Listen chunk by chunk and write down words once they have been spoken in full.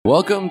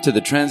Welcome to the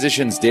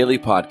Transitions Daily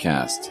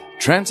podcast.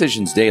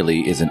 Transitions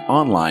Daily is an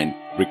online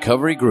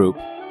recovery group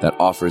that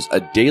offers a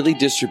daily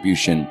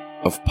distribution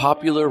of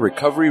popular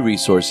recovery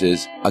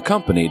resources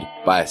accompanied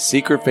by a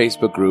secret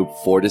Facebook group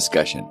for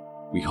discussion.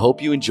 We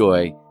hope you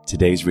enjoy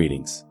today's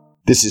readings.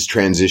 This is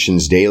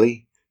Transitions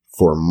Daily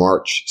for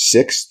March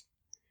 6th,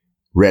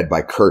 read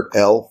by Kurt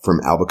L.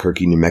 from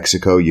Albuquerque, New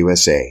Mexico,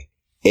 USA.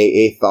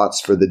 AA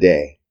Thoughts for the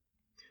Day.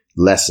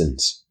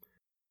 Lessons.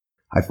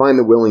 I find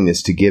the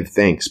willingness to give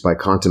thanks by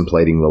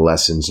contemplating the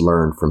lessons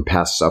learned from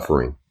past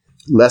suffering.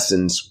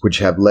 Lessons which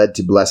have led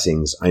to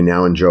blessings I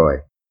now enjoy.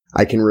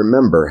 I can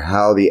remember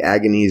how the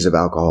agonies of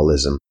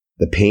alcoholism,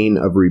 the pain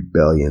of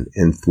rebellion,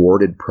 and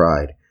thwarted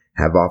pride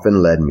have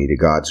often led me to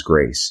God's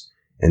grace,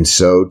 and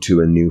so to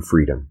a new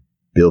freedom.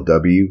 Bill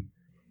W.,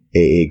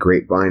 AA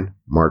Grapevine,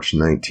 March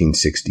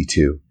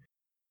 1962.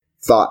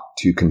 Thought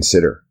to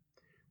consider.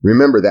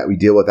 Remember that we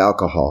deal with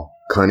alcohol,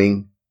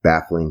 cunning,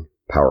 baffling,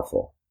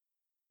 powerful.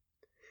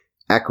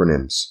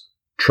 Acronyms.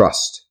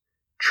 Trust.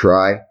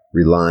 Try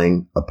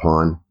relying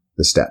upon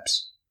the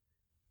steps.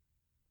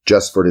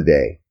 Just for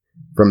today.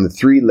 From the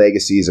 3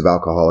 legacies of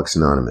Alcoholics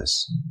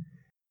Anonymous.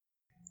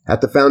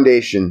 At the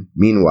foundation,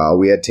 meanwhile,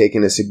 we had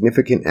taken a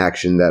significant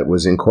action that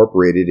was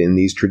incorporated in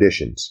these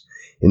traditions.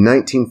 In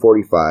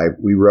 1945,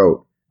 we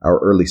wrote, our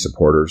early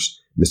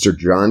supporters, Mr.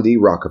 John D.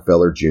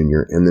 Rockefeller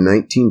Jr. and the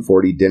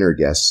 1940 dinner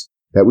guests,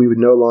 that we would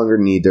no longer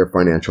need their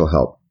financial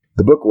help.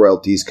 The book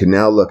royalties could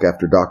now look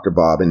after Dr.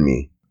 Bob and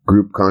me.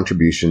 Group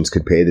contributions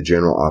could pay the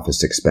general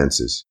office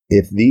expenses.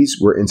 If these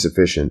were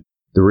insufficient,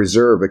 the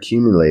reserve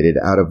accumulated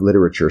out of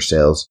literature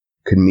sales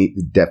could meet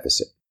the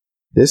deficit.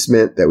 This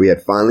meant that we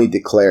had finally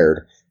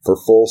declared for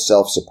full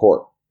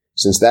self-support.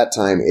 Since that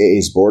time,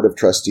 AA's Board of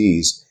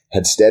Trustees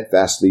had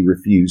steadfastly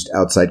refused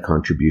outside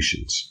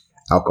contributions.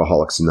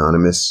 Alcoholics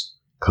Anonymous,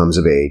 Comes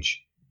of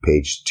Age,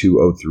 page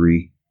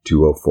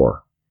 203-204.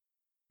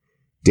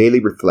 Daily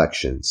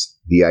Reflections,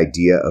 The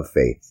Idea of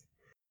Faith.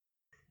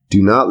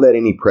 Do not let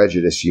any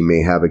prejudice you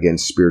may have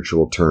against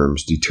spiritual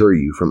terms deter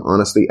you from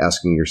honestly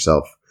asking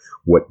yourself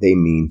what they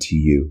mean to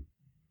you.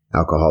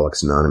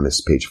 Alcoholics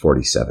Anonymous, page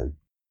 47.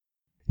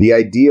 The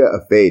idea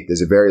of faith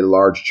is a very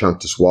large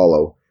chunk to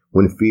swallow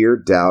when fear,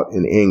 doubt,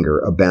 and anger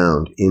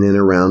abound in and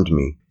around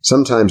me.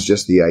 Sometimes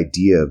just the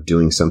idea of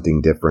doing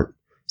something different,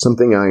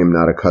 something I am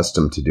not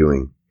accustomed to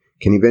doing,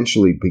 can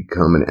eventually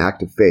become an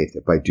act of faith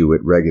if I do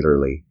it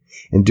regularly,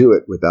 and do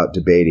it without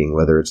debating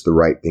whether it's the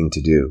right thing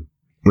to do.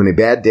 When a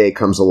bad day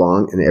comes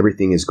along and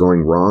everything is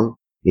going wrong,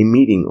 a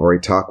meeting or a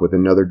talk with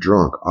another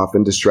drunk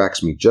often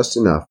distracts me just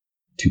enough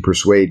to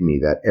persuade me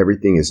that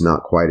everything is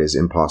not quite as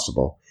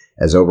impossible,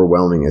 as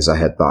overwhelming as I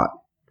had thought.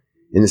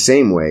 In the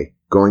same way,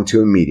 going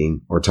to a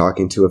meeting or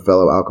talking to a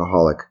fellow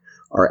alcoholic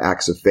are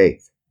acts of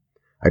faith.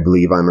 I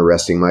believe I'm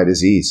arresting my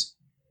disease.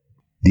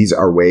 These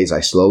are ways I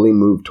slowly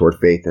move toward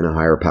faith in a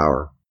higher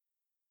power.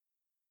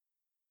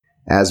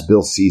 As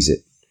Bill sees it,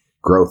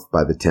 growth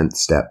by the 10th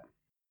step.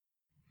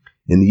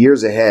 In the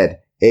years ahead,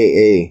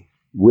 AA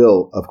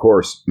will, of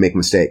course, make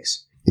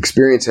mistakes.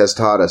 Experience has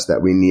taught us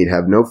that we need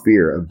have no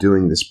fear of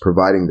doing this,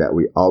 providing that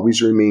we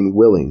always remain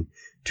willing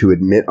to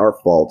admit our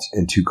faults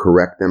and to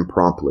correct them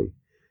promptly.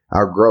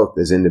 Our growth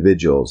as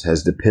individuals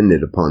has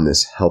depended upon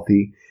this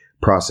healthy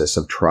process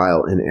of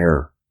trial and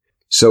error.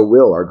 So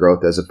will our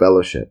growth as a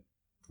fellowship.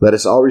 Let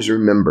us always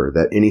remember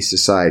that any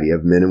society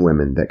of men and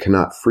women that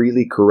cannot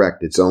freely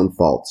correct its own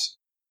faults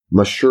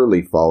must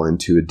surely fall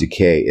into a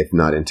decay, if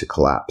not into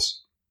collapse.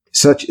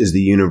 Such is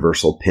the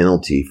universal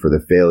penalty for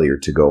the failure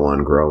to go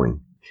on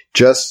growing.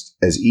 Just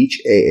as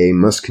each AA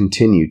must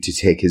continue to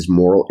take his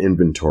moral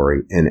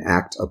inventory and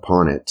act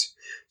upon it,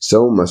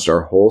 so must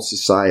our whole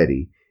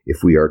society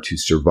if we are to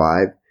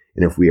survive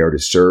and if we are to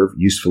serve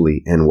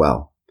usefully and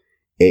well.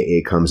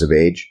 AA Comes of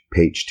Age,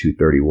 page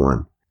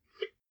 231.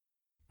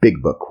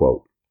 Big Book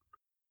quote.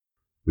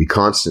 We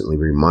constantly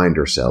remind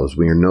ourselves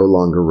we are no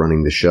longer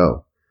running the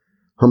show,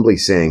 humbly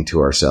saying to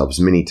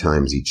ourselves many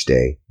times each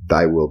day,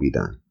 Thy will be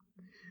done.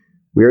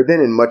 We are then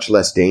in much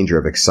less danger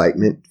of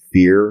excitement,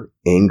 fear,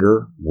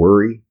 anger,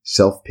 worry,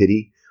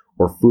 self-pity,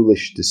 or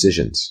foolish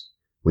decisions.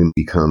 We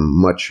become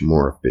much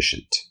more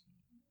efficient.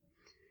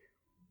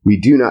 We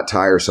do not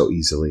tire so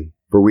easily,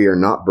 for we are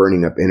not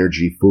burning up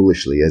energy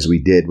foolishly as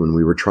we did when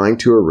we were trying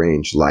to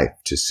arrange life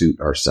to suit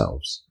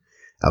ourselves.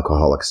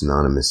 Alcoholics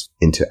Anonymous,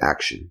 Into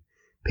Action,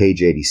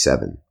 page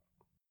 87.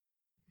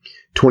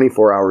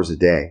 24 hours a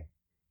day.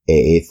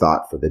 AA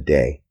Thought for the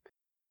Day.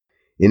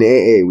 In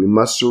AA, we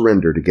must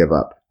surrender to give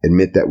up.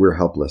 Admit that we're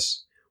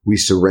helpless. We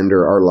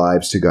surrender our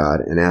lives to God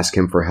and ask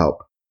Him for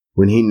help.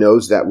 When He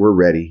knows that we're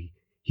ready,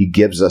 He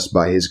gives us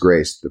by His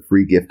grace the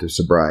free gift of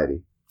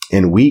sobriety.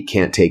 And we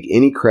can't take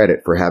any credit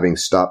for having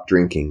stopped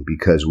drinking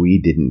because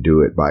we didn't do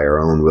it by our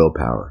own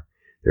willpower.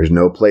 There's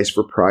no place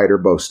for pride or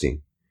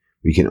boasting.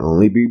 We can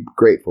only be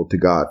grateful to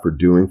God for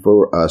doing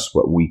for us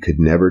what we could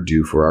never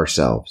do for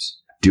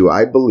ourselves. Do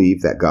I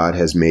believe that God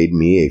has made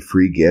me a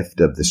free gift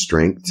of the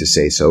strength to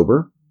stay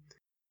sober?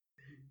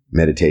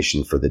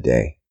 Meditation for the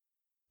day.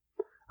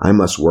 I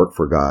must work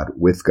for God,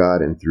 with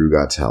God, and through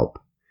God's help.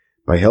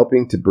 By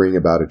helping to bring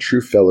about a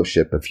true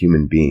fellowship of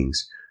human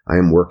beings, I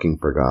am working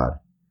for God.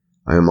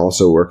 I am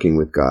also working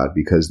with God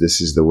because this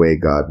is the way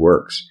God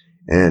works,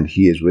 and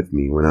He is with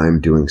me when I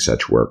am doing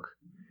such work.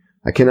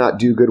 I cannot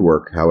do good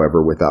work,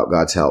 however, without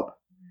God's help.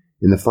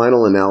 In the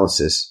final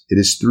analysis, it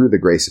is through the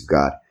grace of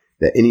God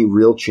that any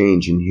real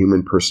change in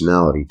human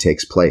personality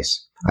takes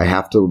place. I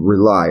have to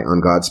rely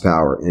on God's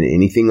power, and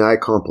anything I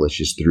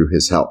accomplish is through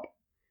His help.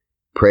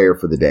 Prayer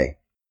for the day.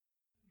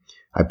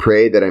 I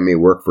pray that I may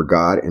work for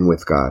God and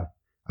with God.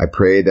 I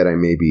pray that I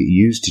may be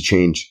used to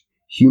change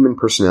human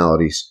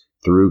personalities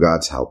through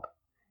God's help.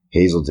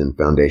 Hazelden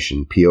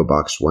Foundation, P.O.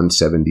 Box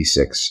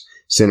 176,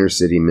 Center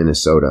City,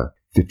 Minnesota,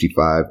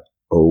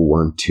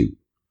 55012.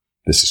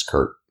 This is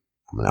Kurt.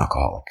 I'm an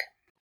alcoholic.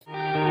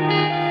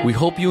 We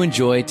hope you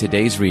enjoyed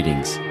today's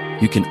readings.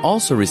 You can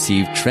also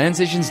receive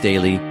Transitions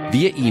Daily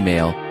via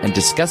email and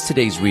discuss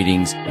today's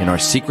readings in our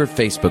secret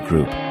Facebook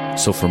group.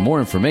 So for more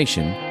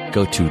information,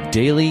 go to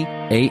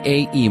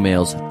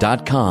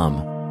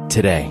dailyaaemails.com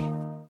today.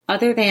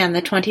 Other than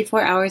the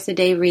 24 hours a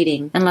day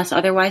reading, unless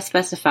otherwise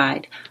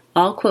specified,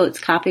 all quotes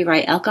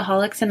copyright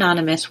Alcoholics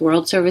Anonymous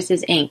World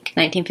Services, Inc.,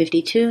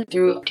 1952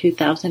 through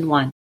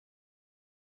 2001.